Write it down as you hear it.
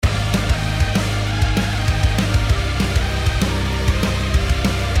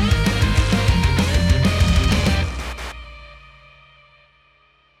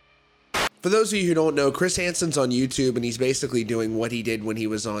For those of you who don't know, Chris Hansen's on YouTube, and he's basically doing what he did when he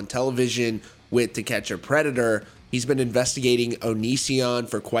was on television with To Catch a Predator. He's been investigating Onision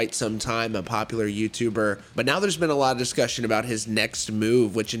for quite some time, a popular YouTuber. But now there's been a lot of discussion about his next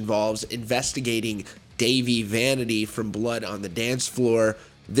move, which involves investigating Dahvie Vanity from Blood on the Dance Floor.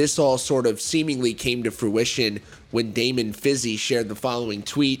 This all sort of seemingly came to fruition when Damon Fizzy shared the following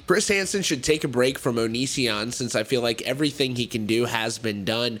tweet. Chris Hansen should take a break from Onision since I feel like everything he can do has been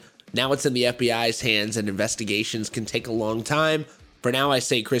done. Now it's in the FBI's hands and investigations can take a long time. For now, I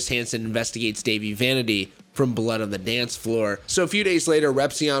say Chris Hansen investigates Dahvie Vanity from Blood on the Dance Floor. So a few days later,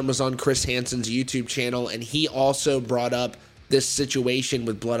 Repzion was on Chris Hansen's YouTube channel, and he also brought up this situation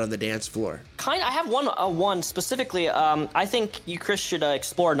with Blood on the Dance Floor. I have one specifically. I think you, Chris, should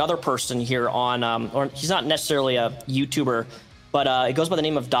explore another person here on, or he's not necessarily a YouTuber, but it goes by the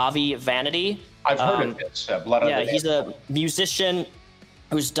name of Dahvie Vanity. I've heard of this, Blood on the Dance Floor. Yeah, he's a musician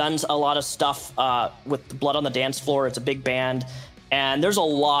who's done a lot of stuff with Blood on the Dance Floor. It's a big band, and there's a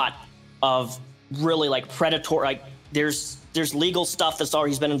lot of really like predatory, like there's legal stuff that's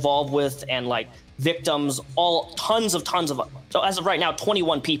already he's been involved with, and like victims, tons of, so as of right now,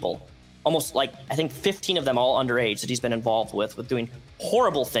 21 people, almost like, I think 15 of them all underage that he's been involved with doing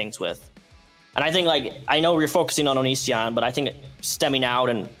horrible things with. And I think, like, I know you're focusing on Onision, but I think stemming out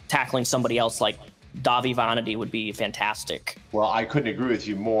and tackling somebody else like Dahvie Vanity would be fantastic. Well, I couldn't agree with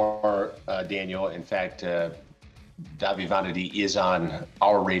you more, Daniel. In fact, Dahvie Vanity is on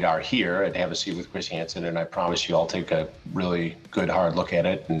our radar here at Have a Seat with Chris Hansen, and I promise you I'll take a really good, hard look at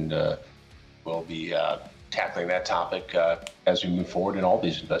it, and we'll be tackling that topic as we move forward in all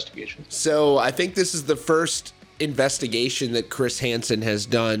these investigations. So I think this is the first investigation that Chris Hansen has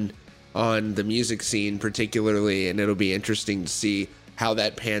done on the music scene particularly, and it'll be interesting to see how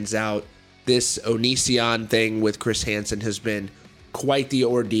that pans out. This Onision thing with Chris Hansen has been quite the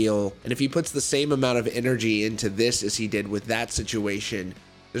ordeal, and if he puts the same amount of energy into this as he did with that situation,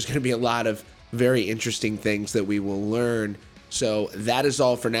 there's going to be a lot of very interesting things that we will learn. So that is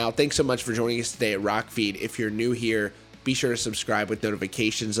all for now. Thanks so much for joining us today at Rockfeed. If you're new here, be sure to subscribe with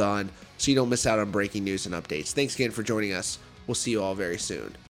notifications on so you don't miss out on breaking news and updates. Thanks again for joining us. We'll see you all very soon.